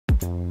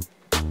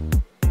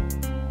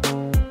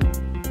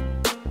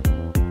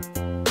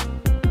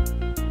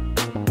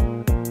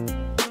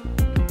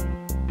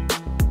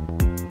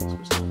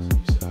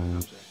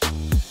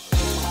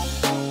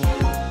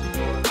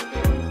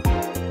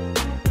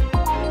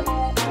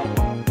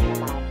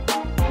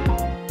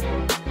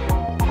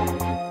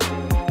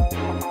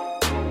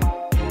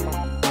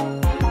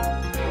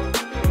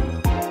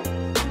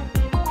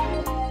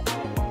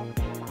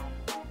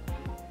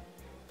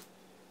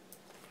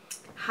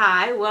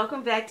Hi,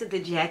 welcome back to the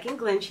Jac and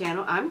Glen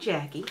channel. I'm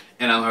Jackie.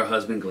 And I'm her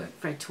husband, Glenn.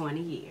 For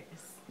 20 years.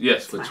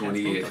 Yes, for 20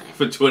 years.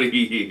 For 20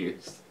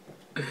 years.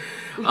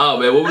 Oh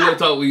man, what we're gonna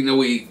talk,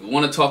 we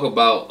want to talk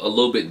about a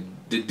little bit,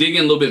 to dig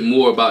in a little bit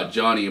more about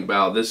Johnny and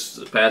Bao.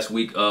 This past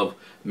week of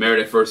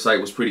Married at First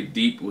Sight was pretty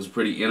deep. It was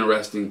pretty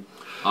interesting.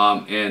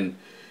 And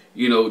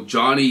you know,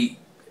 Johnny,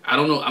 I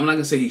don't know, I'm not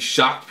gonna say he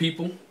shocked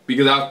people,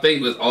 because I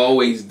think it was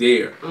always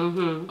there.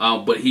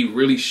 But he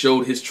really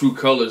showed his true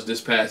colors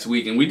this past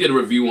week. And we did a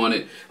review on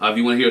it. If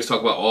you want to hear us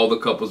talk about all the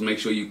couples, make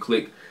sure you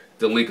click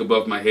the link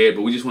above my head.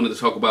 But we just wanted to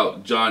talk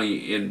about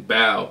Johnny and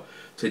Bao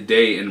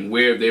today and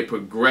where they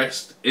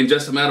progressed in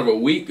just a matter of a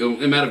week,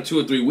 in a matter of 2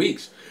 or 3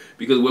 weeks.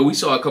 Because what we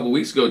saw a couple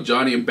weeks ago,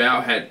 Johnny and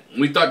Bao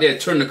we thought they had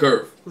turned the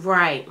curve.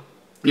 Right.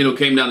 You know,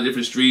 came down a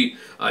different street.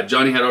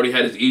 Johnny had already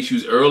had his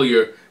issues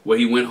earlier, where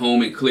he went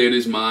home and cleared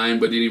his mind,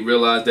 but then he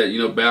realized that, you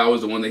know, Bao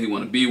was the one that he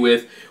wanted to be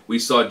with. We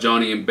saw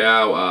Johnny and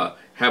Bao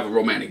have a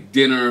romantic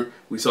dinner.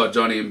 We saw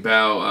Johnny and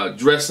Bao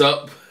dress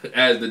up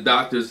as the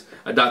doctors,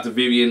 Dr.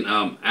 Vivian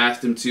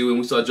asked him to, and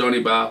we saw Johnny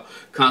and Bao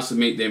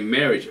consummate their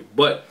marriage.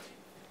 But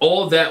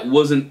all that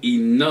wasn't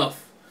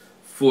enough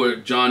for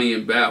Johnny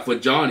and Bao, for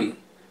Johnny,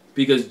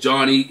 because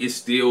Johnny is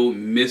still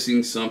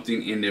missing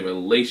something in their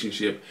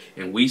relationship,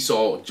 and we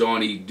saw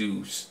Johnny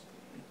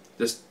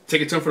just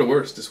take a turn for the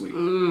worse this week.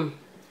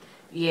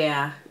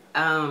 Yeah.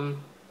 I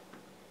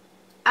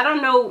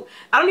don't know.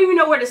 I don't even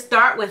know where to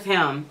start with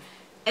him.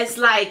 It's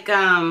like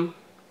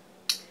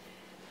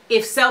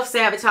if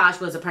self-sabotage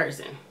was a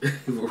person.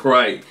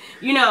 Right.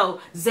 You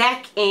know,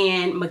 Zach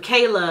and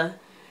Michaela,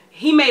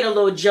 he made a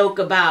little joke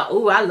about,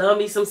 ooh, I love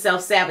me some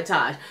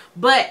self-sabotage.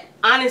 But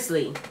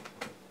honestly,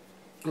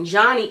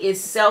 Johnny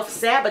is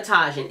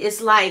self-sabotaging.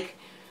 It's like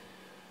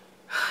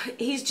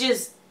he's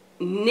just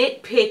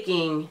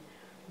nitpicking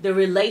the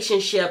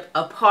relationship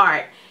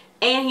apart.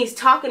 And he's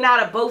talking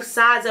out of both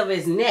sides of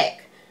his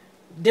neck,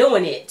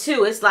 doing it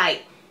too. It's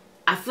like,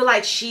 I feel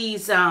like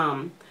she's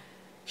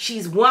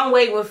one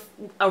way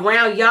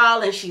around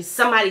y'all, and she's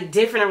somebody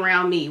different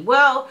around me.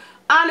 Well,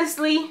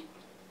 honestly,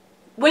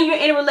 when you're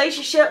in a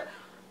relationship,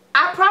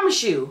 I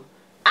promise you,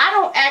 I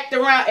don't act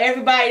around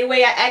everybody the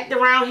way I act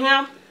around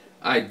him.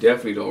 I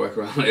definitely don't act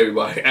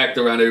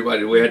around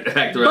everybody the way I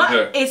act around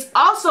her. But it's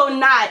also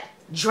not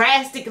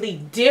drastically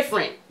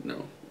different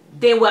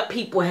than what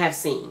people have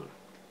seen.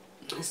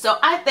 So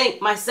I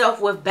think myself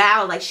with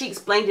Bao, like she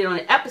explained it on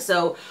the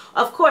episode,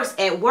 of course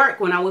at work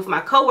when I'm with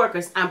my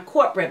coworkers, I'm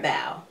corporate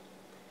Bao.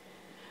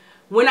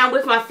 When I'm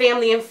with my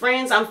family and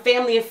friends, I'm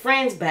family and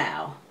friends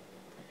Bao.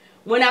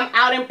 When I'm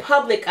out in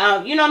public,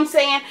 you know what I'm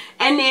saying?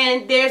 And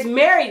then there's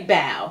married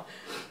Bao.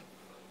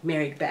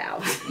 Married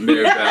Bao.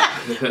 Married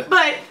Bao.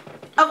 But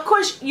of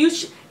course,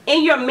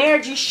 in your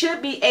marriage, you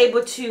should be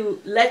able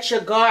to let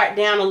your guard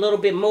down a little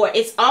bit more.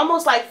 It's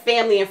almost like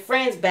family and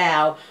friends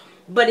Bao,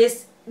 but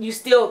you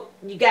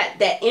got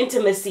that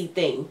intimacy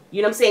thing.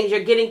 You know what I'm saying?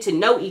 You're getting to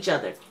know each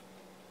other.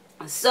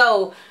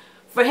 So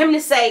for him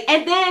to say,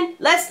 and then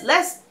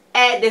let's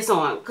add this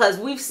on, because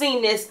we've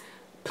seen this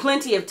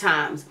plenty of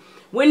times.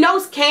 When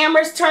those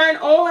cameras turn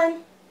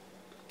on,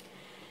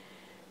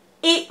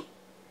 it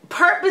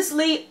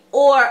purposely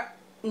or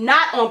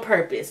not on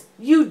purpose,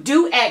 you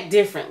do act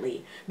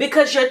differently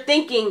because you're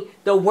thinking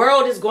the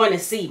world is going to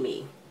see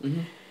me.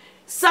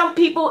 Some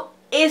people,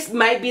 it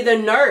might be the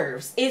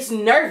nerves. It's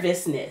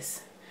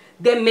nervousness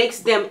that makes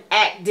them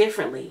act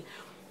differently.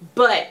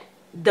 But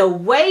the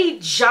way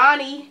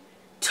Johnny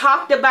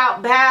talked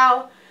about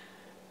Bao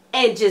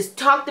and just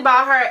talked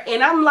about her,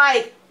 and I'm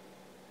like,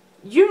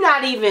 you're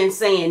not even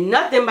saying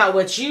nothing about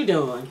what you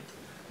doing.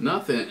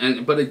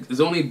 Nothing. But it's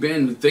only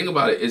been, the thing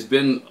about it, it's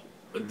been,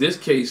 this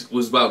case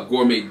was about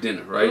gourmet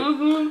dinner, right?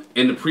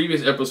 In the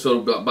previous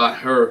episode about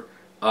her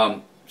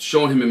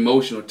showing him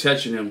emotion or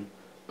touching him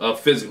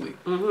physically.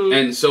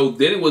 And so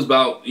then it was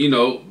about, you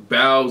know,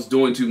 Bao's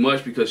doing too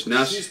much because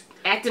now she's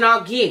acting all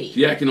giddy.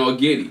 She's acting all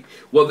giddy.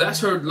 Well, that's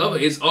her lover.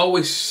 It's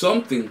always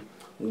something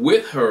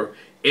with her,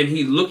 and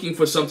he's looking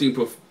for something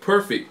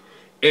perfect.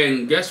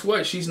 And guess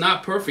what? She's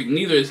not perfect.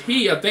 Neither is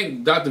he. I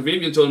think Dr.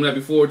 Vivian told him that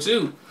before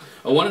too.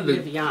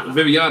 Viviana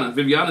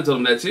told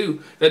him that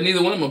too. That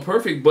neither one of them are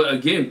perfect. But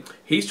again,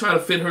 he's trying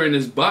to fit her in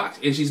this box,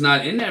 and she's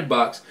not in that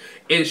box.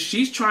 And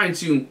she's trying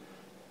to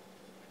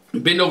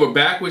bend over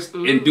backwards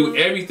and do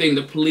everything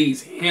to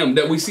please him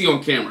that we see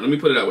on camera. Let me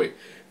put it that way.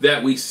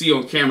 That we see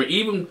on camera.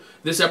 Even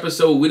this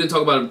episode, we didn't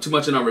talk about it too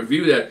much in our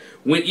review, that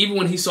even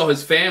when he saw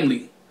his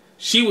family,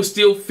 she was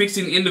still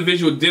fixing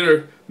individual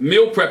dinner,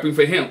 meal prepping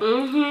for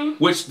him.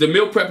 Which the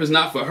meal prep is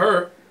not for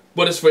her,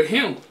 but it's for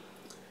him.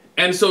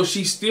 And so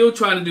she's still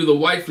trying to do the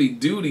wifely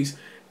duties,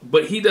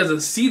 but he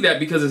doesn't see that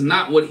because it's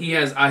not what he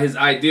has, his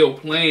ideal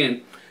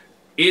plan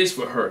is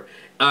for her,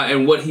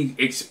 and what he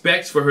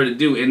expects for her to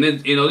do. And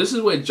then, you know, this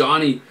is where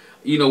Johnny,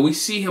 you know, we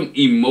see him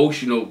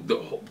emotional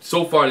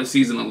so far this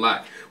season a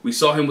lot. We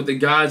saw him with the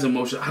guys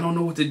emotional. I don't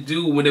know what to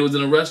do when they was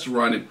in a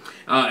restaurant.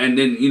 And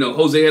then, you know,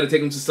 Jose had to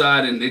take him to the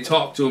side and they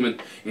talked to him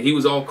and he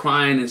was all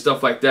crying and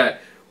stuff like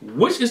that.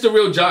 Which is the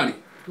real Johnny?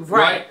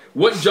 Right.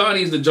 What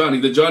Johnny is the Johnny?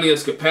 The Johnny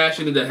that's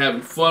compassionate, that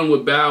having fun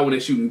with Bao when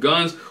they're shooting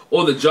guns?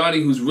 Or the Johnny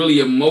who's really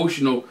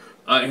emotional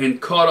and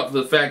caught up to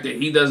the fact that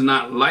he does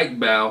not like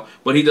Bao,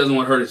 but he doesn't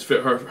want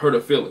to hurt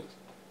her feelings?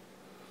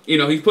 You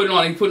know, he's putting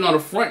on a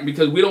front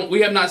because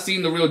we have not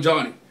seen the real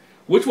Johnny.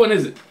 Which one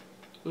is it?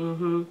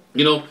 You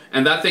know,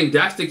 and I think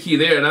that's the key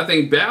there. And I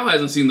think Bao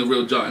hasn't seen the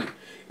real Johnny.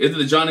 Is it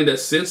the Johnny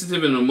that's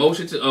sensitive and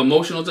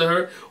emotional to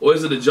her, or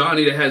is it the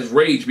Johnny that has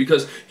rage?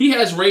 Because he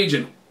has rage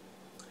in him.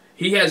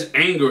 He has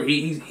anger.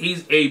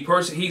 He's a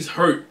person. He's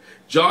hurt.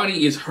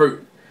 Johnny is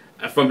hurt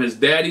from his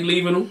daddy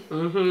leaving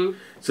him.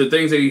 So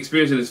things that he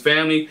experienced in his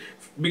family.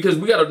 Because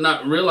we got to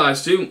not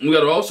realize too. We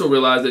got to also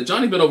realize that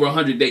Johnny's been over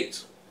 100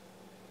 dates.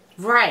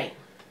 Right.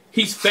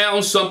 He's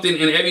found something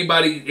in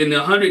everybody. In the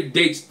 100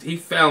 dates, he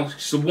found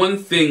one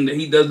thing that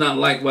he does not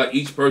like about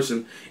each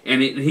person.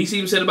 And he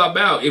even said about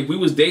Bao, if we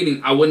was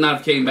dating, I would not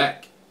have came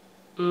back.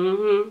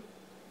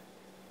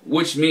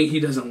 Which means he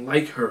doesn't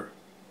like her.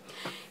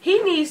 He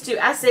needs to,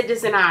 I said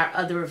this in our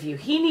other review,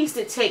 he needs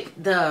to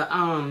take the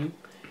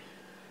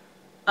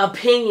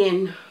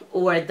opinion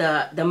or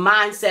the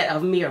mindset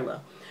of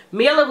Mirla.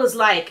 Mirla was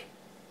like,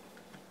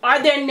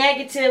 are there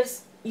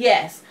negatives?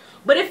 Yes.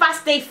 But if I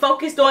stay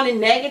focused on the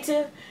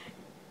negative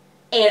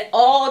and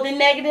all the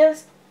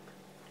negatives,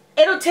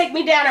 it'll take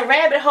me down a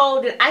rabbit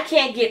hole that I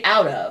can't get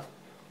out of.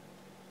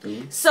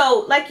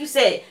 So, like you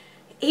said,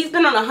 he's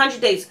been on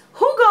 100 dates.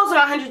 Who goes on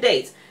 100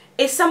 dates?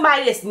 It's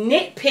somebody that's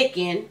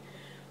nitpicking.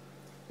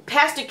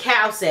 Pastor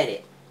Cal said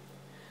it.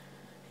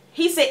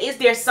 He said, is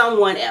there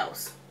someone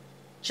else?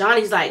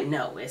 Johnny's like,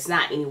 no, it's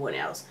not anyone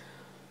else.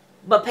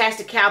 But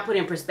Pastor Cal put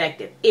in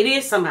perspective, it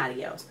is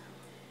somebody else.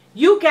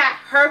 You got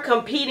her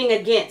competing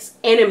against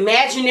an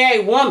imaginary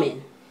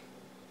woman.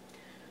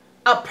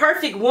 A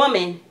perfect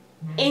woman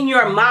in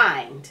your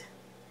mind.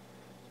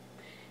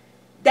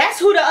 That's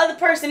who the other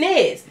person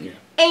is. Yeah.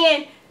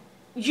 And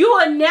you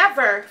will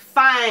never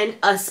find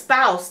a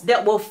spouse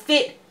that will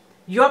fit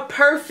your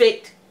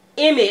perfect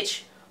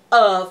image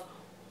of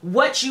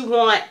what you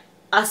want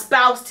a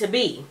spouse to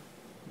be.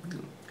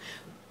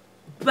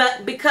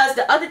 But because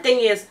the other thing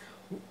is,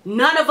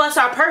 none of us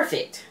are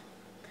perfect.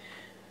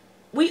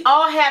 We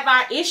all have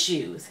our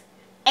issues.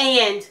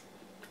 And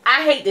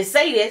I hate to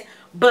say this,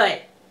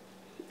 but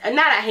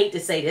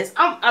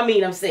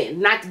I'm saying,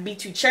 not to be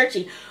too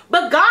churchy,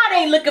 but God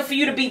ain't looking for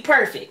you to be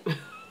perfect.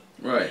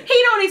 Right.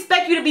 He don't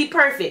expect you to be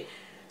perfect.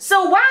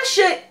 So why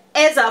should,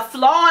 as a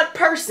flawed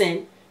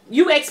person,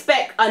 you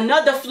expect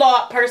another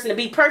flawed person to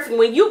be perfect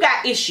when you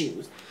got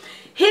issues?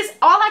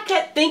 All I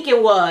kept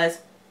thinking was,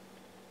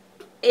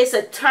 it's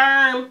a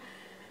term,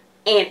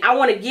 and I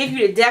want to give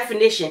you the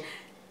definition.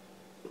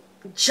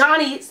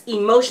 Johnny's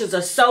emotions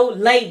are so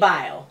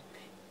labile,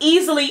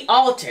 easily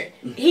altered.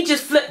 He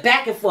just flipped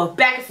back and forth,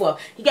 back and forth.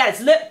 He got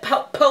his lip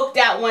poked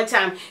out one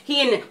time.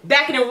 He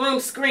back in the room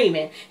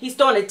screaming. He's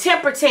throwing a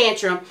temper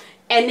tantrum,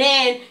 and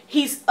then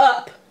he's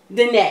up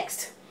the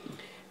next.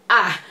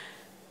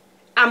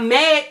 I'm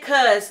mad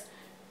because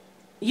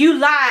you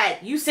lied.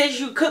 You said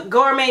you cook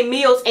gourmet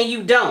meals and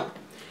you don't.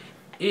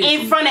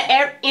 In front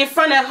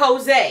of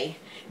Jose.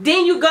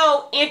 Then you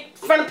go in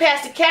front of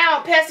Pastor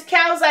Cal. Pastor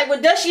Cal's like,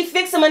 well, does she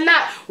fix him or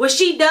not? Well,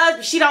 she does,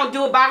 but she don't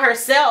do it by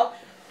herself.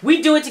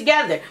 We do it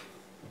together.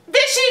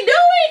 Did she do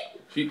it?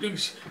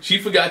 She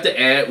forgot to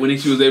add when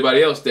she was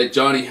everybody else that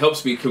Johnny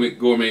helps me cook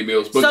gourmet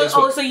meals. But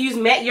so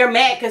you're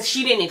mad because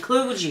she didn't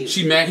include you.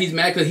 He's mad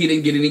because he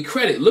didn't get any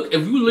credit. Look,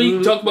 if you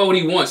really talk about what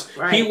he wants,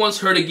 he wants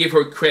her to give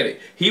her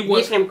credit. He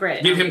wants give him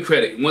credit. Give him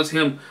credit. He wants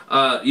him,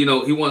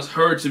 he wants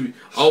her to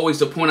always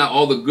to point out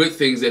all the good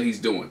things that he's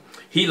doing.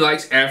 He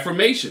likes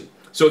affirmation,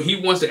 so he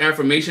wants the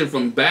affirmation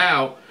from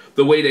Bao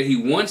the way that he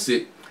wants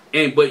it.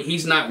 But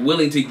he's not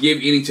willing to give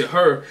any to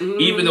her,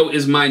 even though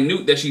it's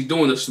minute that she's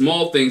doing the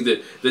small things,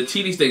 the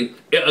tedious thing.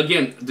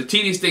 Again, the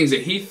tedious things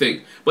that he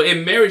thinks. But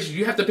in marriage,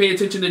 you have to pay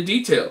attention to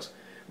details.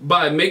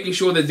 By making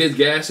sure that there's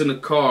gas in the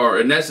car,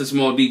 and that's a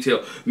small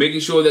detail. Making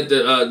sure that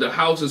the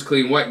house is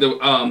clean,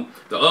 the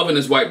oven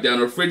is wiped down,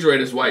 the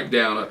refrigerator is wiped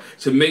down.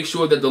 To make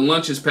sure that the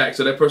lunch is packed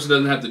so that person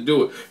doesn't have to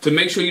do it. To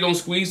make sure you don't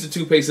squeeze the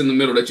toothpaste in the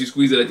middle, that you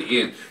squeeze it at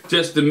the end.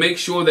 Just to make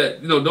sure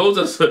that, those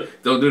are,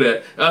 don't do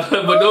that.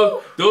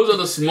 But those are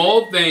the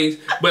small things,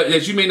 but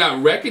that you may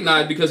not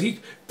recognize because think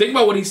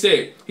about what he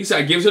said. He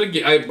said,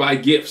 I buy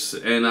gifts,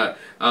 and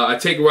I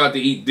take her out to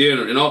eat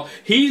dinner and all.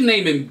 He's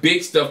naming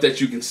big stuff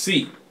that you can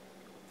see.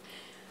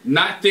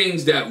 Not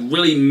things that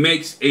really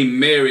makes a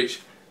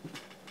marriage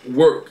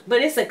work.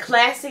 But it's a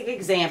classic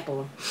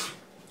example.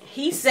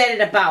 He said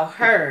it about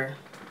her,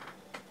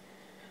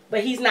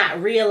 but he's not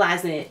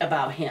realizing it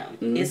about him.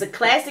 It's a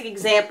classic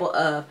example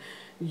of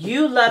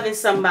you loving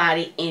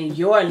somebody in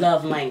your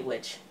love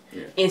language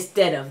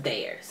instead of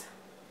theirs.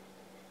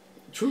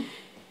 True.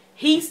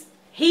 He's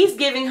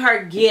giving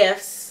her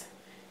gifts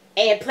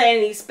and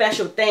planning these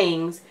special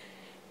things,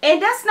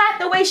 and that's not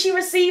the way she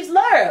receives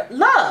love.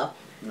 No.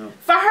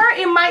 For her,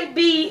 it might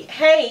be,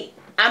 hey,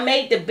 I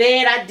made the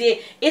bed, I did.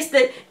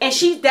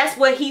 That's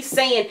what he's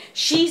saying.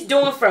 She's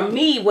doing for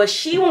me what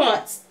she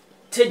wants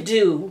to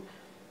do,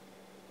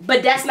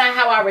 but that's not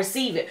how I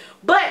receive it.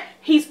 But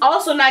he's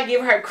also not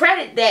giving her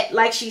credit that,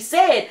 like she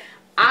said,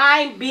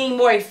 I'm being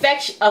more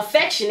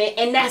affectionate,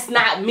 and that's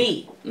not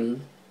me.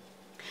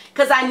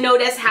 Because I know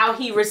that's how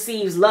he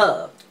receives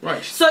love.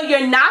 Right. So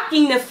you're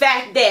knocking the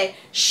fact that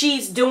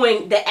she's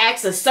doing the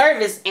acts of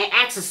service, and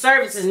acts of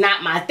service is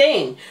not my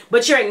thing.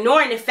 But you're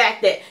ignoring the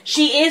fact that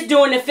she is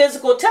doing the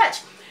physical touch.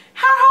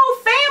 Her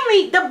whole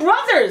family, the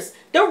brothers,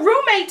 the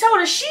roommate told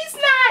her she's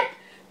not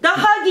the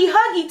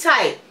huggy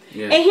type.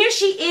 Yeah. And here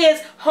she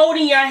is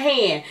holding your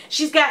hand.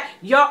 She's got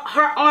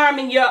her arm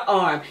in your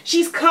arm.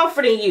 She's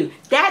comforting you.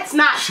 That's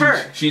not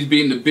her. She's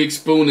being the big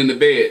spoon in the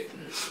bed.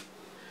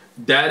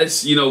 That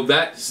is,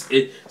 that's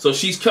it. So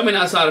she's coming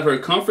outside of her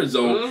comfort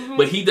zone,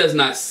 but he does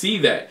not see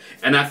that.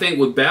 And I think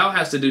what Val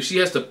has to do, she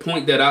has to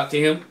point that out to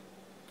him.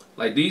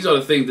 Like, these are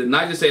the things that,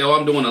 not just say, oh,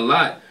 I'm doing a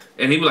lot.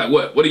 And he'd be like,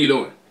 what? What are you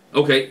doing?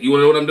 Okay, you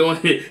want to know what I'm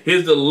doing?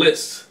 Here's the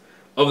list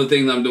of the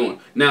things I'm doing.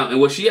 Now, and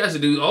what she has to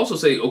do is also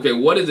say, okay,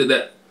 what is it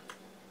that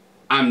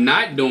I'm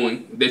not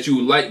doing that you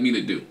would like me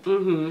to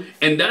do?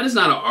 And that is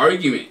not an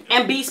argument.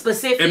 And be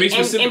specific.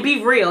 And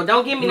be real.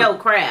 Don't give me no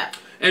crap.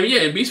 And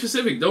and be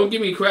specific. Don't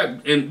give me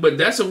crap. But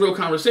that's a real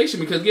conversation,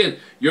 because again,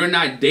 you're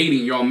not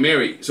dating, you're all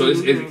married. So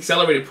it's an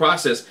accelerated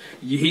process.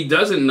 He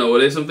doesn't know.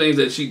 There's some things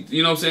that she,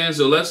 you know what I'm saying?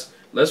 So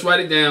let's write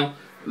it down.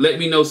 Let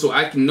me know so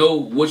I can know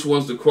which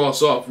ones to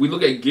cross off. We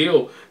look at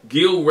Gil.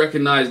 Gil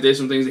recognized there's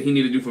some things that he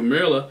needed to do for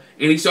Marilla,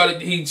 and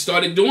he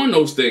started doing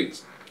those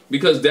things.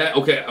 Because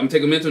okay, I'm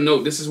taking a mental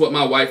note. This is what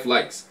my wife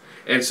likes.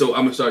 And so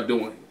I'm going to start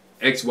doing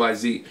X, Y,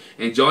 Z.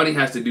 And Johnny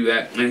has to do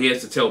that, and he has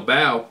to tell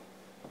Val,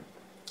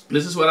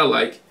 this is what I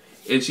like,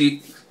 and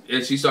she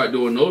started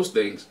doing those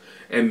things,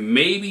 and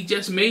maybe,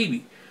 just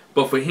maybe,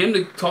 but for him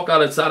to talk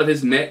out the side of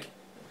his neck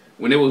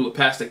when it was with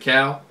Pastor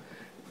Cal,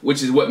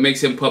 which is what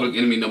makes him public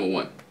enemy number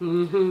one.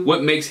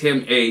 What makes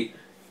him I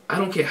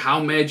don't care how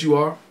mad you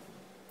are,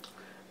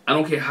 I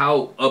don't care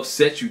how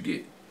upset you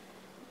get,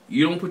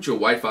 you don't put your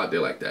wife out there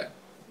like that.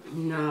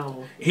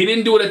 No. He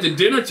didn't do it at the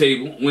dinner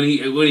table when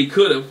he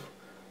could have,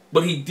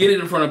 but he did it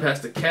in front of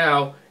Pastor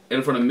Cal and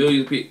in front of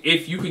millions of people.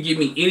 If you could give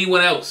me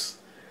anyone else,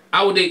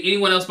 I would date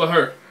anyone else but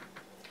her.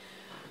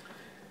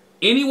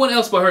 Anyone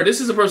else but her. This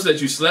is the person that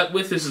you slept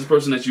with. This is the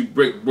person that you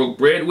broke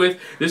bread with.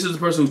 This is the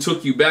person who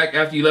took you back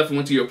after you left and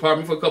went to your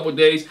apartment for a couple of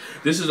days.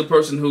 This is the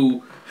person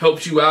who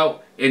helped you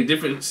out in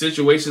different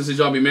situations since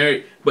y'all be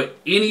married. But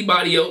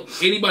anybody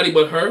else, anybody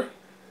but her,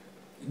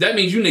 that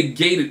means you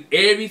negated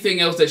everything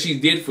else that she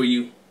did for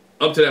you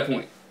up to that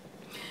point.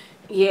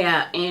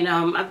 Yeah, and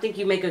I think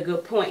you make a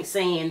good point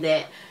saying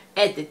that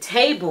at the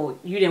table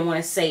you didn't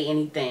want to say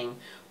anything.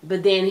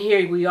 But then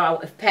here we are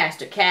with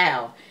Pastor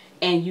Cal,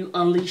 and you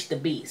unleash the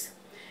beast.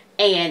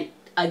 And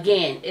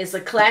again, it's a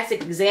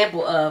classic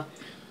example of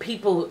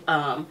people,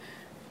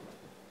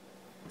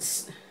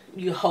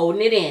 you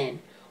holding it in,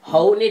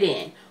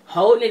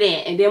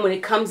 and then when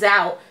it comes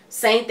out,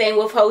 same thing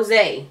with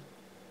Jose.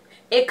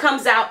 It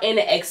comes out in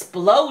an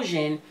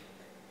explosion,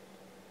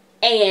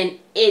 and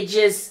it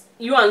just,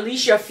 you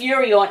unleash your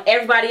fury on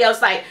everybody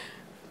else like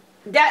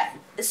that.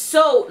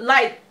 So,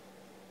 like,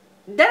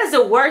 that is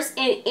the worst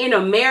in a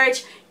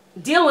marriage.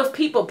 Deal with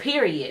people,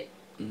 period.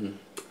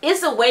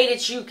 It's a way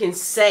that you can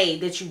say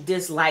that you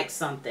dislike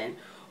something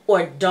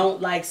or don't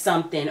like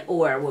something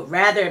or would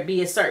rather it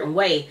be a certain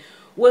way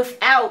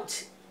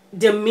without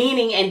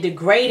demeaning and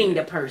degrading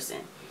the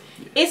person.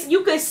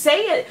 You could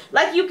say it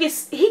like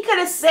he could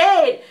have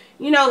said,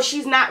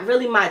 she's not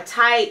really my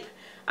type.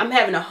 I'm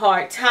having a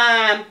hard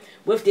time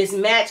with this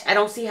match. I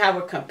don't see how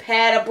we're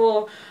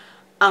compatible.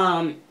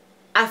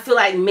 I feel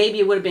like maybe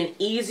it would have been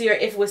easier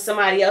if it was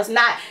somebody else.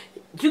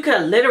 You could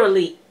have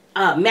literally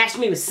matched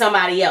me with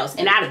somebody else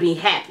and I'd have been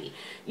happy.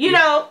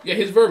 Yeah,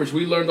 his verbiage,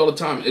 we learned all the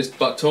time, it's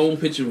about tone,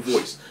 pitch, and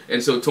voice.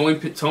 And so tone,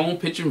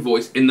 pitch, and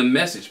voice in the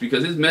message,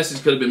 because his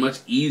message could have been much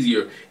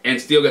easier and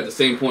still got the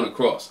same point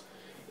across.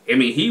 I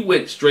mean, he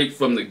went straight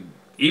from a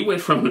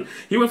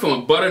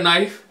butter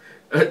knife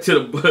to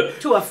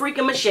a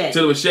freaking machete.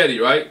 To the machete,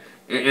 right?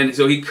 And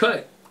so he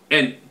cut.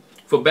 And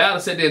for Val to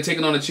sit there and take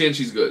it on the chin,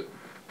 she's good.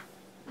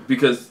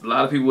 Because a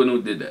lot of people wouldn't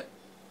know who did that.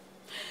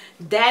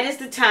 That is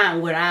the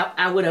time where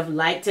I would have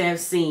liked to have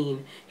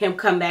seen him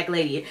come back,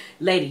 lady.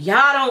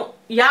 Y'all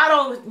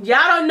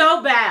don't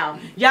know Val.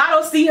 Y'all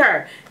don't see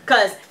her.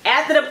 Cause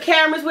after the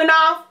cameras went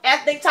off,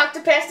 after they talked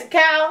to Pastor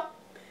Cal,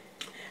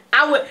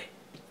 I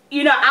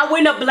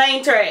wouldn't have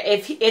blamed her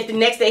if the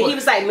next day he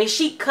was like, man,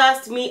 she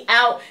cussed me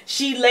out,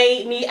 she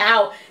laid me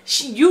out.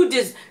 You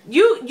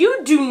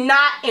do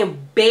not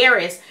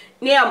embarrass.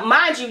 Now,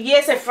 mind you,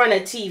 yes, in front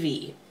of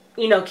TV.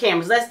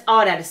 Cameras, let's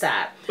all that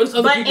aside. But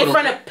in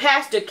front of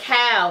Pastor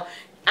Cal,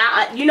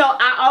 You know,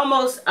 I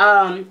almost,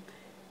 I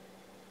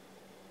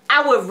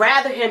would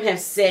rather him have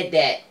said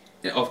that.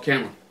 Yeah, off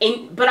camera.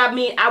 But I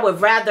mean, I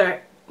would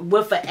rather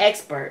with an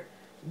expert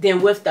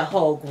than with the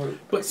whole group.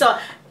 But, so,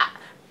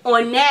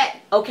 on that,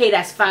 okay,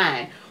 that's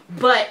fine.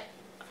 But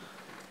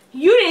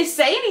you didn't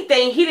say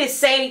anything. He didn't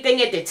say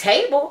anything at the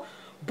table,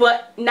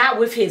 but not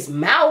with his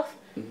mouth.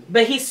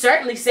 But he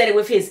certainly said it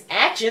with his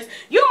actions.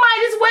 You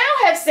might as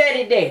well have said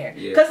it there.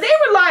 Because they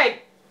were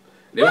like,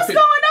 what's going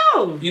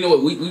on? You know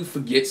what? We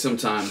forget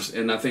sometimes,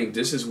 and I think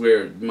this is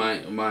where my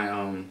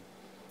mind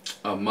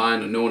of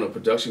knowing a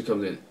production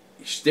comes in.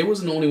 There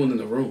wasn't the only one in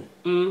the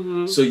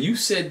room. So you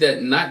said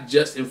that not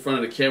just in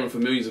front of the camera for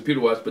millions of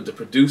people to watch, but the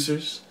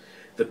producers,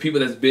 the people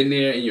that's been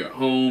there in your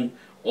home,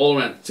 all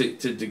around, to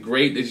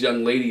degrade this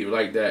young lady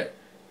like that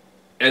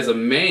as a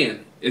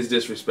man is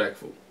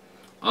disrespectful.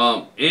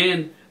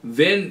 And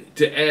then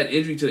to add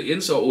injury to the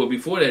insult, or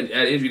before that,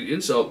 add injury to the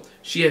insult,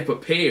 she had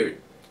prepared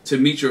to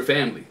meet your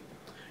family.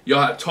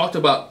 Y'all had talked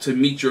about to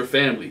meet your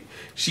family.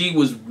 She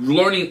was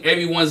learning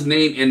everyone's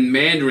name in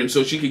Mandarin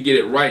so she could get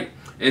it right.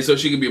 And so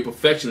she could be a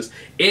perfectionist.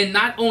 And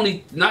not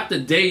the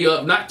day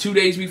of, not 2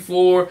 days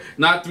before,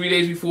 not 3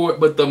 days before,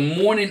 but the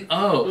morning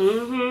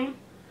of.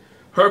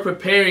 Her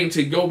preparing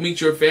to go meet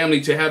your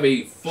family to have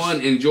a fun,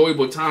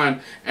 enjoyable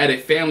time at a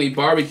family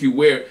barbecue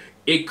where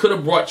it could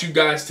have brought you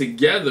guys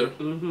together.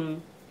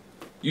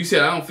 You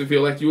said, I don't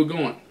feel like you were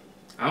going.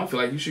 I don't feel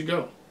like you should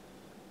go.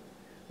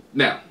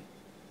 Now,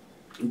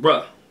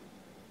 bruh,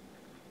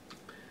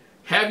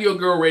 have your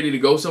girl ready to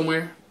go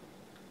somewhere,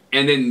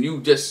 and then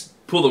you just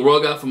pull the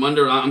rug out from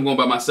under, I'm going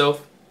by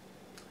myself.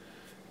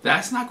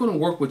 That's not going to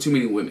work with too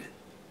many women.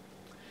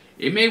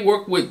 It may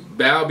work with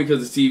Bao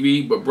because it's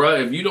TV, but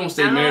bruh, if you don't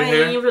stay married to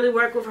her, it didn't really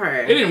work with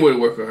her. It didn't really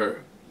work with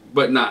her.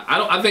 But nah,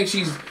 I think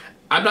she's,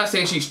 I'm not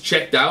saying she's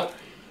checked out,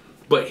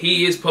 but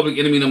he is public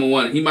enemy number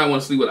one. He might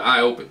want to sleep with an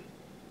eye open.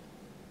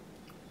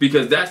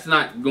 Because that's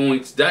not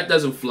going, that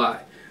doesn't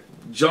fly.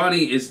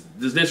 Johnny is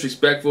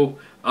disrespectful.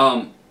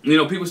 You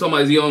know, people talking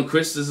about is he on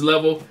Chris's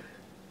level?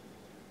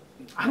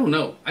 I don't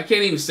know. I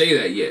can't even say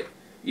that yet.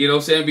 You know what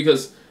I'm saying?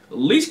 Because at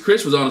least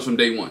Chris was honest from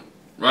day one,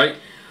 right?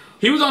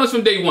 He was honest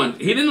from day one.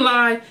 He didn't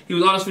lie. He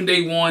was honest from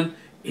day one.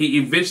 He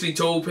eventually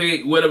told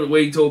Paige, whatever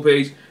way he told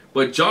Paige.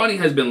 But Johnny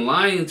has been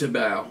lying to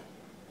Bao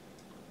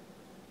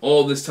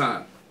all this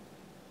time.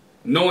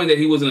 Knowing that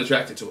he wasn't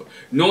attracted to her.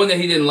 Knowing that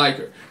he didn't like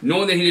her.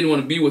 Knowing that he didn't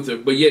want to be with her.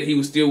 But yet he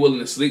was still willing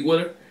to sleep with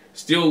her.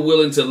 Still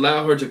willing to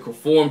allow her to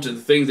conform to the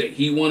things that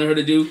he wanted her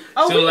to do.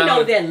 Oh, we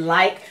know that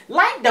like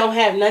don't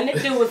have nothing to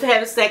do with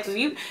having sex with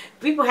you.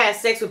 People have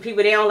sex with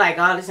people they don't like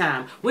all the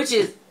time, which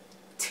is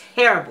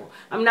terrible.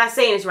 I'm not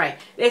saying it's right.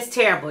 That's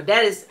terrible.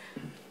 That's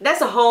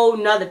a whole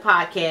nother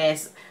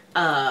podcast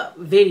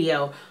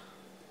video.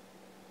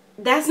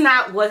 That's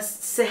not what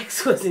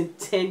sex was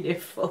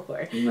intended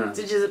for. No.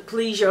 To just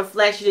please your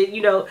flesh,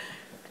 you know,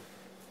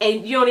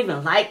 and you don't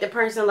even like the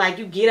person. Like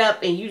you get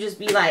up and you just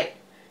be like,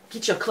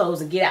 get your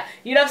clothes and get out.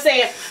 You know what I'm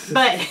saying?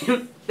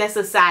 But that's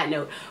a side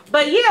note.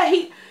 But yeah,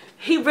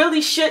 he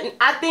really shouldn't.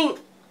 I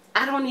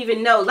don't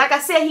even know. Like I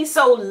said, he's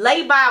so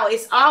labile.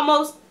 It's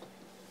almost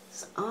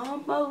a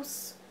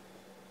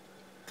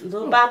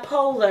little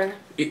bipolar.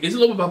 It's a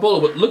little bit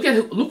bipolar, but look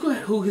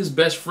at who his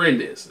best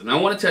friend is. And I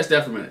want to test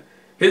that for a minute.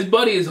 His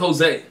buddy is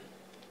Jose,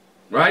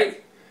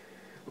 right?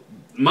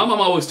 My mom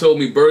always told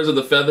me birds of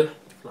the feather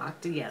flock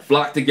together.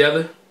 Flock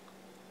together.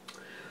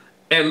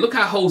 And look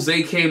how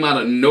Jose came out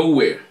of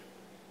nowhere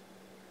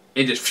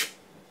and just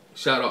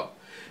shot off.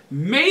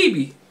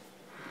 Maybe,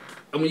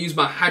 I'm going to use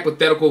my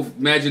hypothetical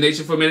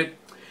imagination for a minute.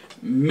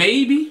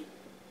 Maybe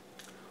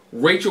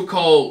Rachel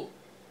called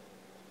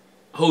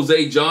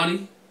Jose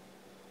Johnny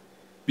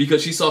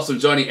because she saw some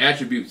Johnny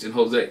attributes in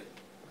Jose.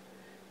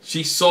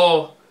 She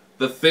saw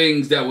the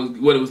things that was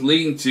what it was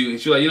leading to,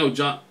 and she was like, you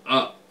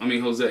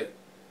know, Jose.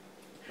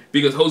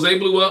 Because Jose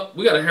blew up,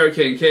 we got a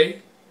Hurricane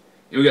K,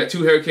 and we got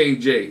 2 Hurricane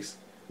J's.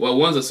 Well,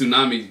 one's a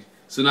tsunami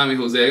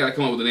Jose. I gotta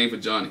come up with a name for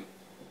Johnny.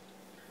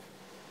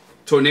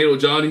 Tornado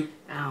Johnny.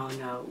 I don't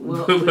know.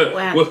 We'll come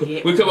up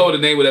with a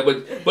name with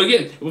that. But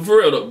again, for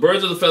real though,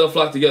 birds of the feather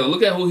flock together.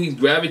 Look at who he's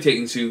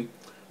gravitating to.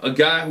 A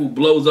guy who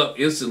blows up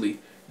instantly.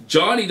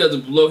 Johnny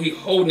doesn't blow. He's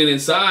holding it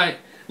inside.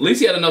 At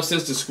least he had enough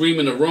sense to scream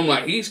in the room.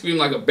 Like he screamed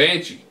like a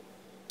banshee.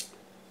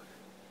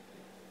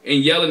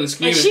 And yelling and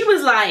screaming. And she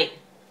was like,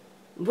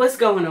 what's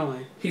going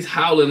on? He's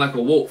howling like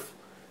a wolf.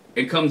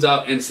 And comes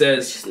out and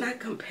says, it's just not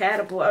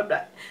compatible. I'm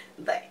not,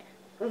 like,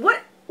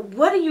 what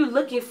are you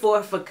looking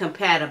for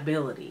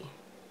compatibility?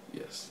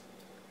 Yes.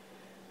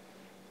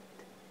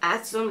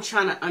 That's what I'm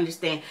trying to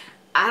understand.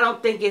 I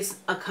don't think it's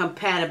a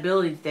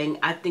compatibility thing.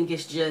 I think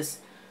it's just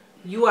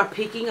you are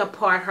picking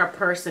apart her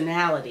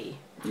personality.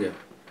 Yeah.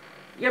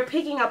 You're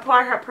picking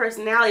apart her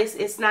personality.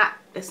 It's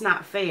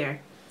not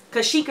fair.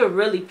 Because she could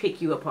really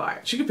pick you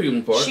apart. She could pick him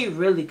apart. She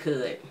really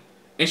could.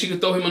 And she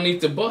could throw him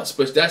underneath the bus,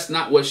 but that's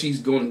not what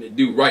she's going to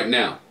do right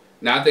now.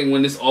 Now, I think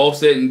when this all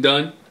said and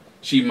done,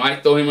 she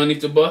might throw him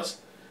underneath the bus.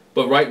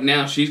 But right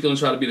now, she's going to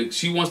try to be the...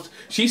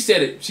 She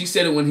said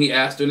it when he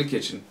asked her in the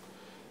kitchen.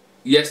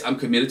 yes, I'm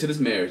committed to this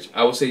marriage.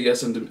 I will say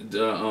yes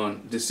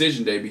on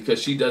decision day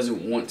because she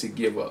doesn't want to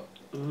give up.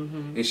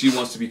 And she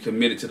wants to be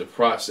committed to the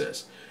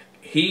process.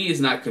 He is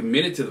not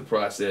committed to the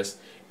process,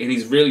 and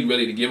he's really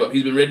ready to give up.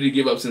 He's been ready to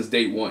give up since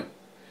day one.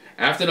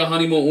 After the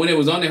honeymoon, when it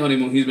was on the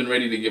honeymoon, he's been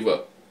ready to give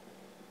up.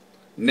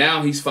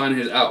 Now he's finding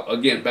his out.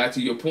 Again, back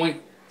to your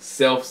point,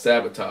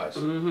 self-sabotage.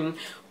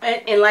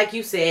 And like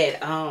you said,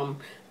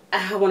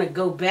 I want to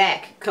go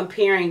back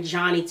comparing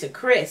Johnny to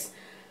Chris.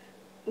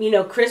 You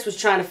know, Chris was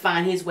trying to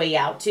find his way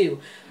out too.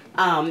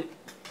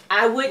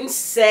 I wouldn't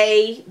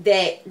say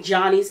that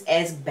Johnny's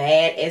as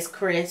bad as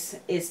Chris.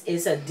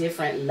 It's a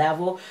different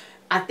level.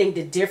 I think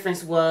the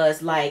difference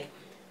was, like,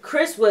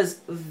 Chris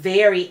was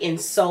very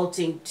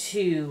insulting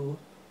to,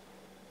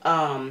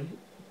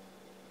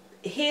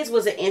 his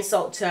was an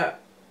insult to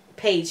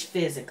Paige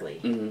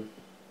physically.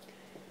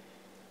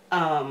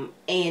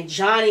 And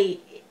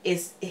Johnny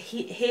his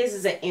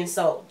is an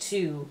insult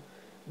to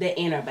the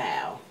inner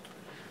bow.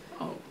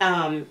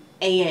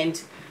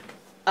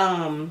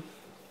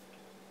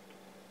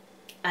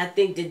 I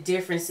think the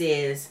difference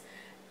is,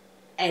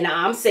 and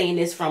I'm saying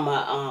this from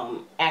a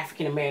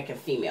African American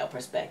female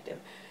perspective,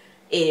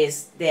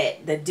 is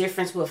that the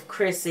difference with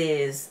Chris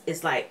is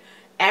like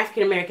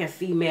African American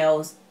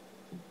females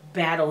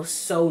battle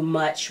so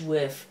much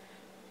with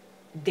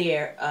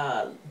their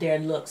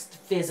looks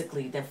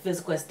physically, the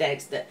physical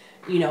aesthetics, the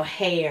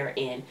hair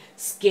and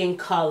skin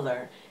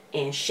color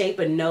and shape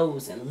of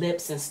nose and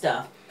lips and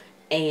stuff,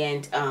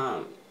 and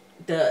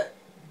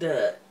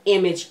the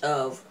image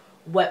of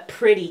what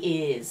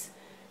pretty is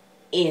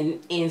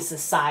in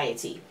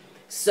society.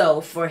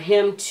 So for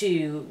him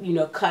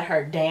to cut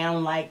her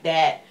down like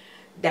that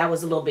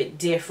was a little bit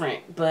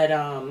different. But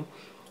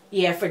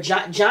yeah, for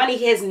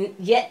Johnny hasn't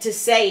yet to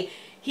say,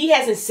 he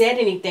hasn't said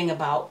anything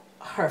about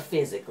her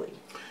physically.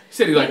 He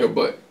said he liked her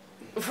butt.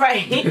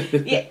 Right.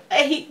 Yeah,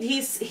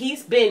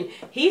 he's been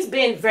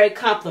very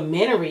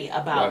complimentary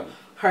about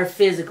her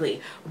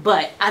physically,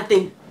 but I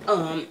think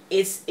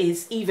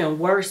it's even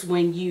worse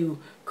when you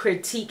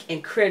critique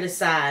and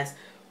criticize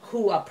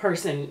who a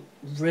person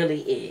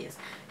really is.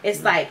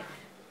 It's like,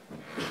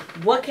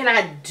 what can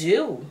I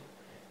do?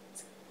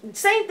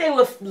 Same thing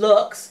with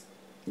looks.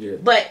 Yeah.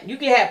 But you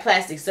can have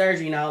plastic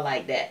surgery and all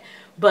like that.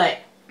 But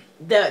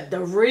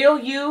the real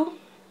you,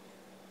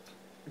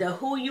 the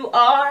who you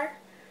are,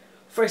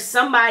 for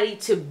somebody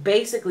to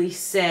basically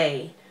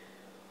say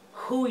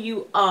who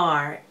you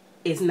are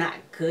is not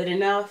good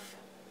enough,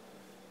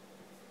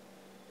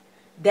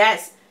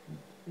 that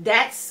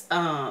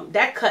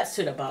cuts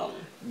to the bone.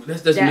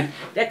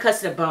 That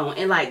cuts to the bone.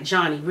 And like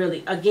Johnny,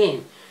 really,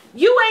 again,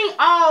 you ain't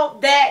all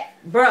that,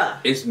 bruh.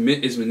 It's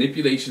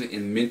manipulation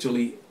and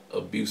mentally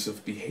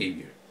abusive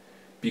behavior,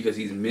 because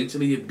he's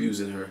mentally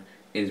abusing her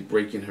and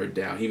breaking her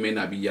down. He may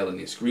not be yelling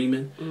and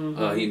screaming.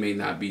 He may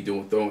not be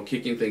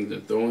kicking things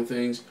and throwing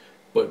things.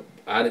 But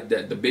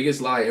the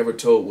biggest lie I ever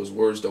told was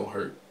words don't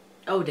hurt.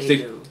 Oh, they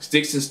do.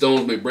 Sticks and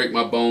stones may break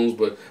my bones,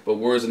 but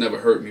words will never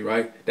hurt me,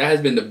 right? That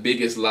has been the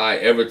biggest lie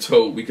ever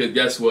told, because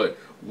guess what?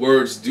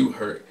 Words do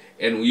hurt.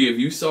 And if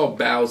you saw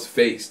Bao's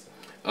face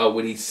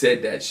when he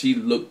said that, she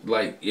looked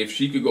like if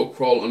she could go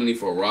crawl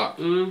underneath a rock.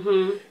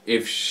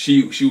 If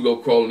she would go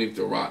crawl underneath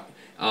the rock.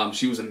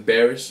 She was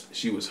embarrassed.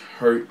 She was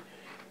hurt.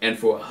 And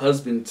for a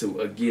husband to,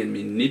 again,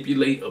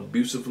 manipulate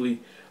abusively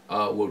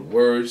with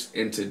words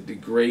and to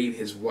degrade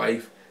his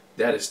wife,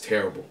 that is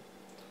terrible.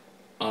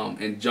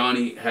 And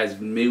Johnny has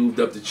moved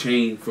up the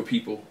chain for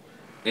people,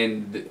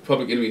 and the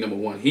public enemy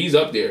 #1. He's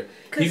up there.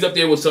 He's up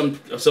there with some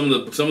of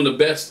the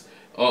best.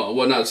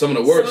 Well, not some of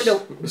the worst. Some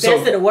of the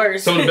best of the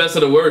worst. Some of the best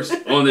of the worst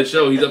on the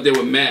show. He's up there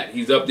with Matt.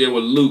 He's up there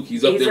with Luke.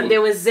 He's up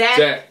there with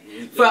Zach.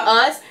 For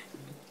us,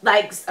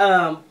 like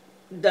the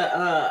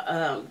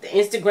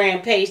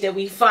Instagram page that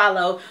we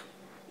follow,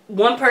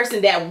 one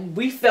person that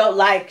we felt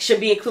like should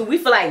be included, we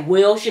feel like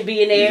Will should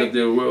be in there. He's up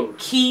there with Will.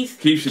 Keith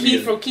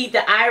from Keith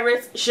the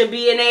Iris should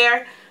be in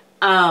there.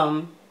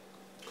 And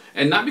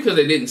not because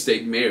they didn't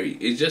stay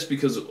married. It's just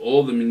because of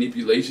all the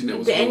manipulation that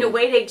was going on. And the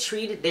way they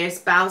treated their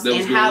spouse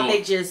and how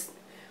they just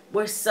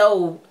were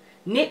so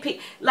nitpick.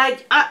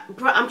 Like,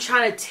 I'm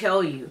trying to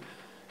tell you,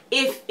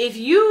 if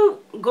you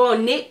go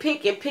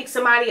nitpick and pick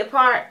somebody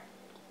apart,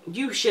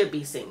 you should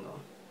be single.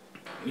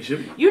 You should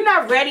be. You're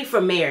not ready for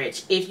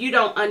marriage if you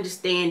don't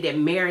understand that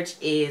marriage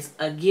is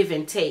a give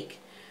and take.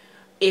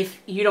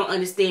 If you don't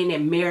understand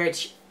that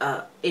marriage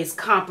is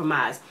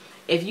compromise.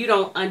 If you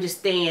don't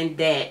understand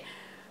that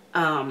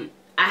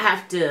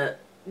the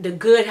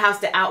good has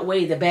to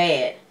outweigh the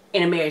bad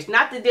in a marriage.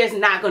 Not that there's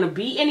not going to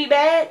be any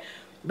bad,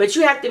 but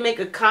you have to make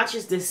a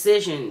conscious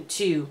decision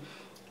to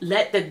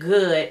let the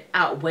good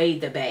outweigh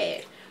the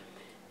bad.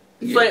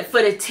 Yeah.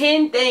 For the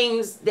 10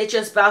 things that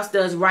your spouse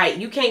does right,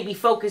 you can't be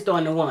focused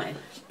on the one.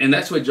 And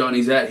that's where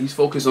Johnny's at. He's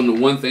focused on the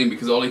one thing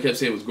because all he kept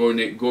saying was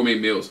gourmet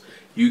meals.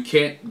 You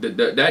can't,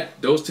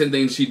 those 10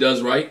 things she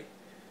does right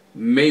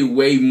may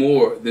weigh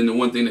more than the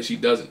one thing that she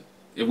doesn't.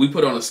 If we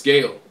put on a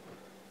scale,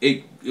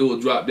 it will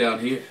drop down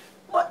here.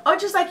 Or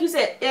just like you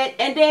said,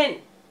 and then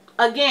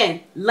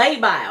again,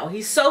 labile.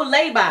 He's so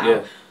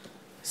labile.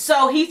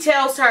 So he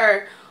tells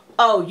her,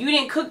 oh, you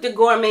didn't cook the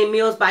gourmet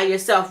meals by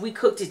yourself. We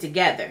cooked it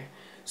together.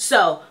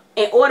 So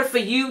in order for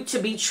you to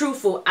be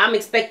truthful, I'm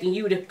expecting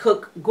you to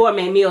cook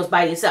gourmet meals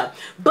by yourself.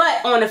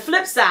 But on the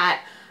flip side,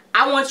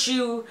 I want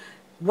you,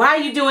 why are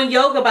you doing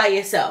yoga by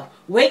yourself?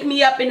 Wake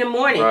me up in the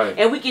morning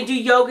and we can do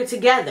yoga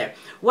together.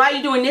 Why are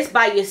you doing this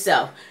by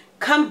yourself?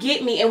 Come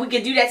get me and we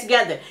can do that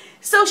together.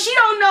 So she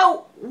don't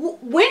know,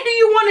 when do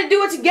you want to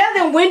do it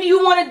together and when do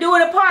you want to do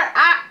it apart?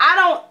 I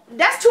don't,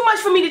 that's too much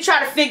for me to try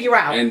to figure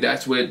out. And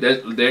that's where,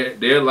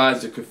 there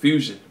lies the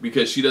confusion,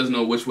 because she doesn't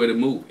know which way to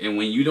move. And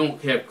when you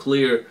don't have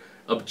clear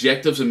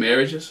objectives in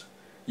marriages,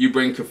 you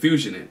bring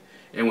confusion in.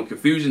 And when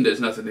confusion, there's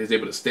nothing that's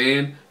able to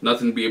stand,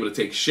 nothing to be able to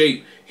take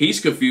shape. He's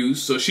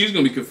confused, so she's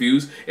going to be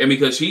confused. And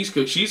because she's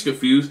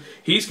confused,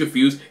 he's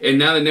confused. And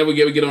now they never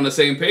get on the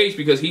same page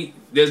because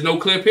there's no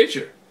clear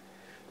picture.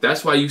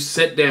 That's why you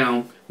sit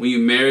down when you're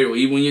married or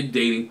even when you're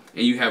dating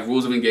and you have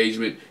rules of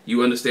engagement.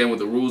 You understand what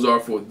the rules are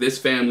for this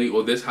family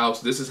or this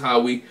house. This is how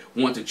we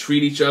want to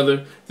treat each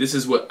other. This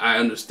is what I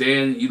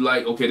understand you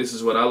like. Okay, this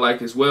is what I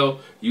like as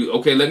well.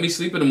 Okay, let me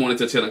sleep in the morning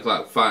till 10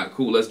 o'clock. Fine,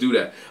 cool, let's do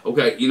that.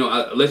 Okay, you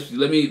know,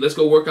 let's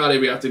go work out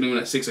every afternoon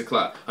at 6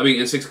 o'clock. I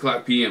mean, at 6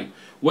 o'clock p.m.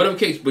 Whatever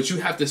case, but you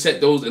have to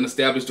set those and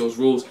establish those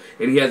rules,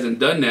 and he hasn't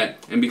done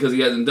that. And because he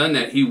hasn't done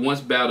that, he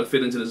wants Bao to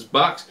fit into this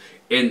box.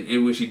 And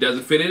when she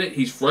doesn't fit in it,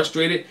 he's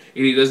frustrated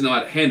and he doesn't know how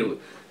to handle it.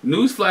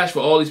 Newsflash for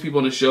all these people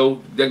on the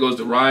show, that goes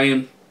to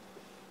Ryan,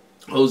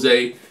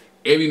 Jose,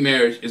 every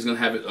marriage is going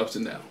to have its ups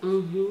and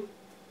downs.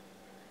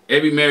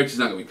 Every marriage is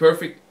not going to be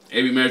perfect.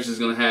 Every marriage is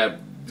going to have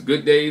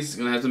good days, it's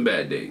going to have some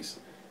bad days.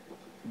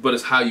 But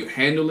it's how you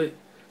handle it,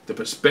 the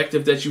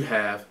perspective that you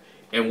have,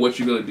 and what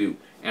you're going to do.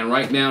 And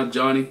right now,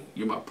 Johnny,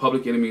 you're my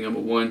public enemy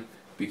 #1.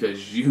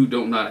 Because you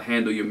don't know how to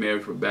handle your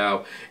marriage with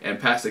Bao, and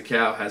Pastor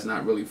Cal has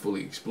not really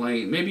fully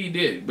explained. Maybe he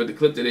did, but the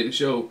clip that they didn't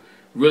show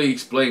really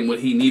explained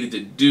what he needed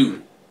to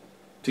do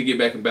to get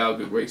back in Bao's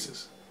good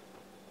graces.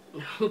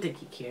 I don't think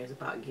he cares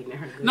about getting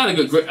her good. Not a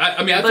good grace.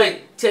 I mean, I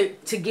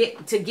think to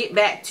get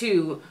back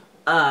to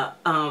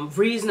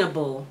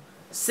reasonable,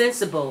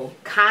 sensible,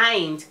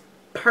 kind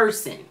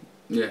person.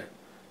 Yeah,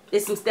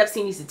 there's some steps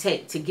he needs to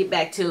take to get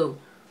back to.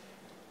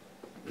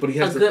 But he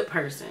has a good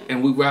person.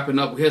 And we wrapping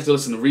up. He has to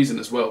listen to reason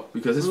as well,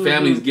 because his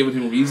family is giving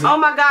him reason. Oh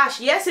my gosh,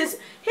 yes, his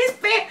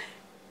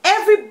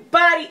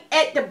everybody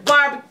at the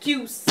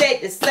barbecue said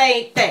the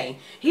same thing.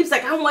 He was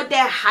like, I want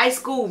that high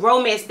school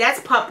romance. That's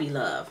puppy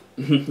love.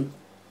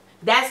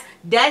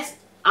 that's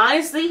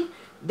honestly,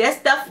 that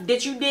stuff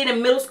that you did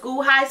in middle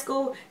school, high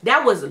school,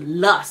 that was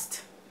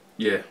lust.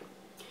 Yeah.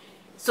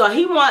 So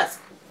he wants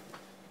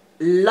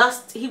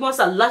lust. He wants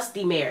a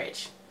lusty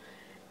marriage,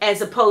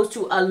 as opposed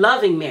to a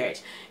loving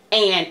marriage.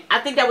 And I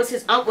think that was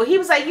his uncle. He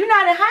was like, you're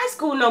not in high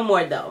school no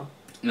more, though.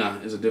 Nah,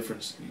 there's a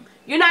difference.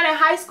 You're not in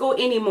high school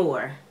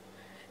anymore.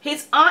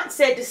 His aunt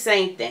said the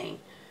same thing.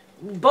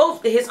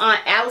 Both his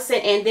aunt Allison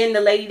and then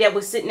the lady that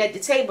was sitting at the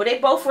table, they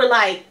both were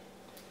like,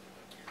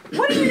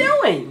 what are you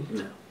doing?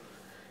 No.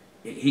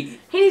 He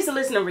needs to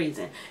listen to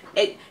reason.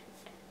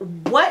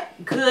 What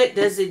good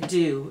does it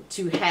do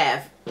to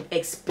have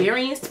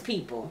experienced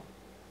people,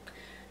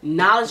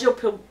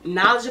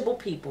 knowledgeable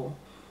people,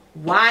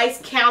 wise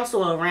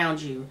counsel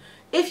around you,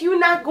 if you're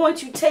not going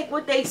to take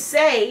what they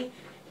say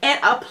and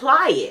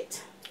apply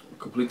it?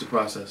 Complete the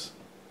process.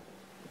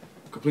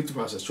 Complete the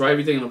process. Try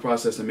everything in the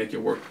process and make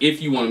it work,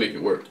 if you want to make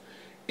it work.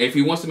 If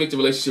he wants to make the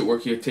relationship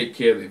work, he'll take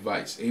care of the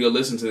advice. He'll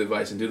listen to the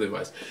advice and do the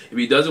advice. If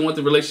he doesn't want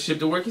the relationship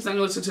to work, he's not going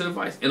to listen to the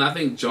advice. And I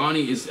think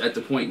Johnny is at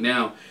the point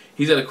now,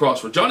 he's at a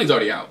crossroad. Johnny's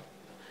already out.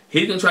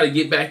 He's going to try to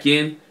get back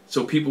in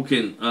so people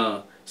can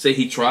say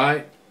he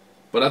tried.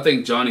 But I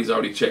think Johnny's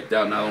already checked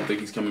out, and I don't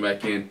think he's coming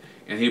back in.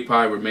 And he'll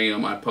probably remain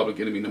on my public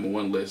enemy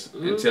 #1 list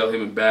until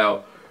him and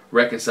Bao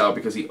reconcile,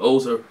 because he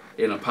owes her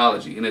an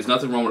apology. And there's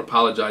nothing wrong with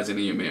apologizing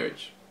in your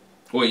marriage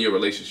or in your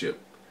relationship.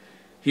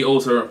 He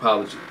owes her an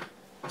apology.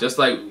 Just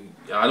like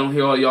I don't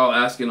hear all y'all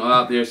asking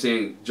out there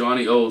saying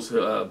Johnny owes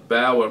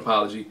Bao an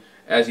apology,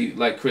 as he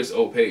like Chris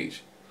owed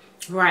Paige.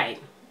 Right.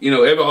 You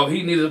know,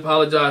 he needs to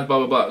apologize,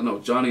 blah, blah, blah. No,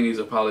 Johnny needs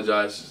to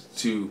apologize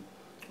to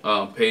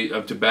Paige,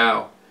 to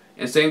Bao.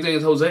 And same thing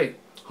as Jose.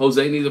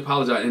 Jose needs to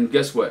apologize. And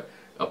guess what?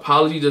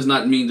 Apology does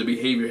not mean the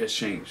behavior has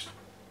changed.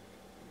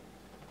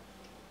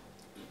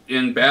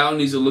 And Bao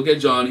needs to look at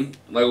Johnny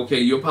like, okay,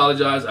 you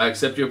apologize, I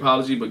accept your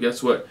apology, but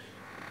guess what?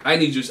 I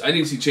need to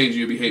see change in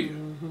your behavior.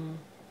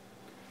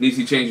 Need to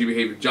see change in your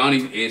behavior. Johnny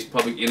is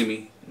public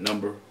enemy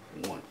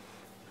 #1.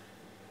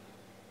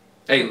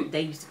 Hey,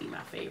 they used to be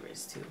my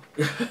favorites too.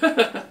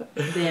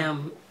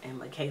 Them and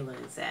Michaela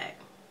and Zach.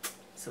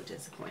 So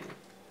disappointed.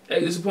 Hey,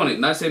 disappointed.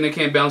 Not saying they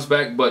can't bounce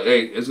back, but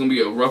hey, it's going to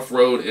be a rough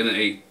road and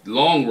a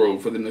long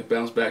road for them to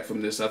bounce back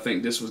from this. I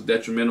think this was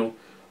detrimental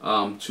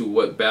to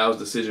what Bao's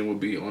decision will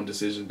be on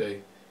decision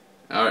day.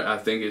 I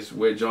think it's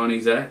where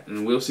Johnny's at,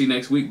 and we'll see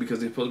next week, because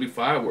there's supposed to be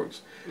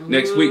fireworks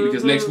next week.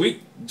 Because next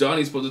week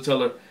Johnny's supposed to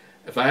tell her,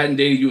 if I hadn't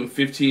dated you in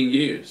 15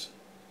 years,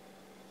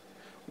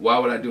 why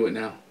would I do it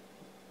now?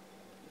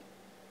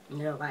 You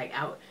know, like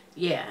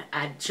Yeah,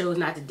 I chose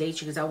not to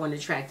date you because I wasn't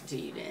attracted to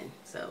you then.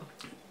 So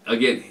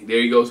again,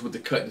 there he goes with the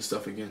cutting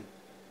stuff again.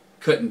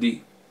 Cutting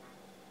deep.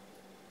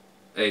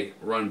 Hey,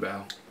 run,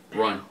 Bow.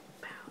 Run.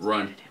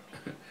 Run.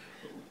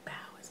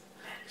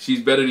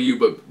 She's better than you,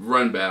 but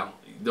run, Bow.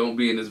 Don't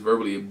be in this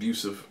verbally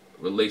abusive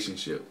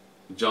relationship.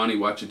 Johnny,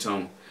 watch your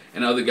tone.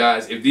 And other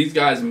guys, if these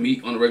guys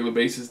meet on a regular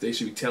basis, they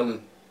should be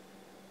telling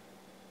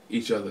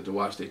each other to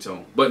watch their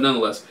tone. But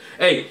nonetheless,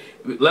 hey,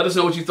 let us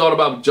know what you thought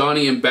about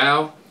Johnny and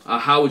Bow.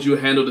 How would you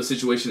handle the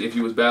situation if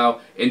you was Bow?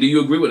 And do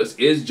you agree with us?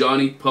 Is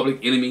Johnny public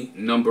enemy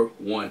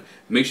 #1?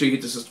 Make sure you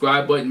hit the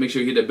subscribe button. Make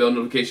sure you hit that bell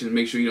notification.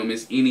 Make sure you don't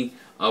miss any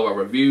of our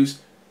reviews.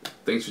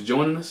 Thanks for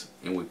joining us,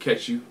 and we'll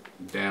catch you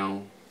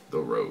down the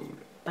road.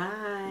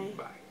 Bye.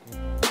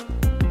 Bye.